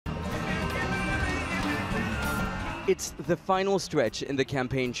It's the final stretch in the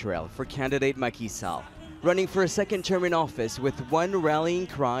campaign trail for candidate Macky Sall, running for a second term in office with one rallying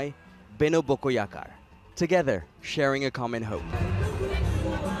cry, Beno Boko Yakar, together sharing a common hope.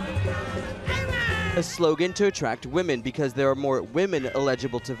 A slogan to attract women because there are more women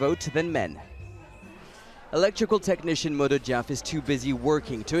eligible to vote than men. Electrical technician Modo Jaff is too busy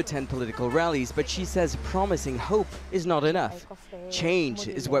working to attend political rallies, but she says promising hope is not enough. Change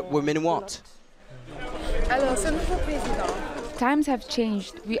is what women want. Times have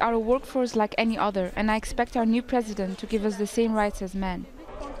changed. We are a workforce like any other, and I expect our new president to give us the same rights as men.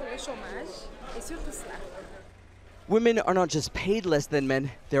 Women are not just paid less than men,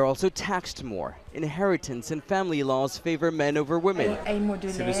 they're also taxed more. Inheritance and family laws favor men over women.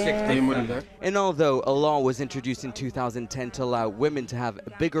 And although a law was introduced in 2010 to allow women to have a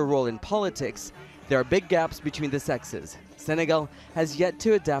bigger role in politics, there are big gaps between the sexes. Senegal has yet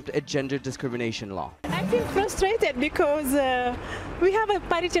to adapt a gender discrimination law. I feel frustrated because we have a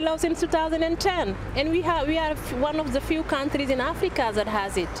parity law since 2010, and we are one of the few countries in Africa that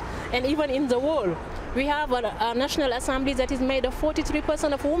has it, and even in the world. We have a National Assembly that is made of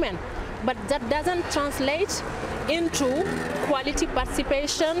 43% of women, but that doesn't translate into quality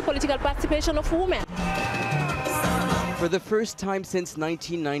participation, political participation of women. For the first time since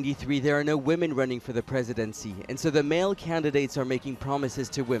 1993, there are no women running for the presidency, and so the male candidates are making promises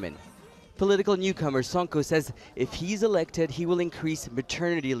to women. Political newcomer Sonko says if he's elected, he will increase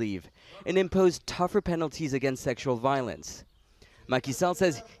maternity leave and impose tougher penalties against sexual violence. Macky Sall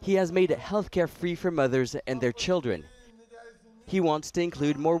says he has made healthcare free for mothers and their children. He wants to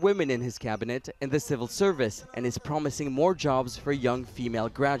include more women in his cabinet and the civil service, and is promising more jobs for young female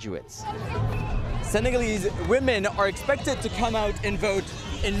graduates. Senegalese women are expected to come out and vote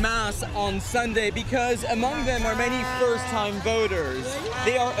en masse on Sunday because among them are many first-time voters.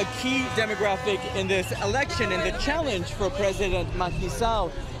 They are a key demographic in this election, and the challenge for President Macky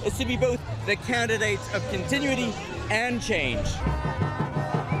Sall is to be both the candidate of continuity and change.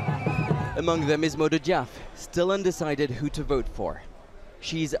 Among them is Modo Jaff, still undecided who to vote for.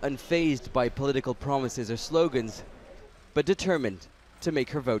 She's unfazed by political promises or slogans, but determined to make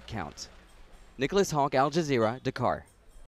her vote count. Nicolas, Haque, Al Jazeera, Dakar.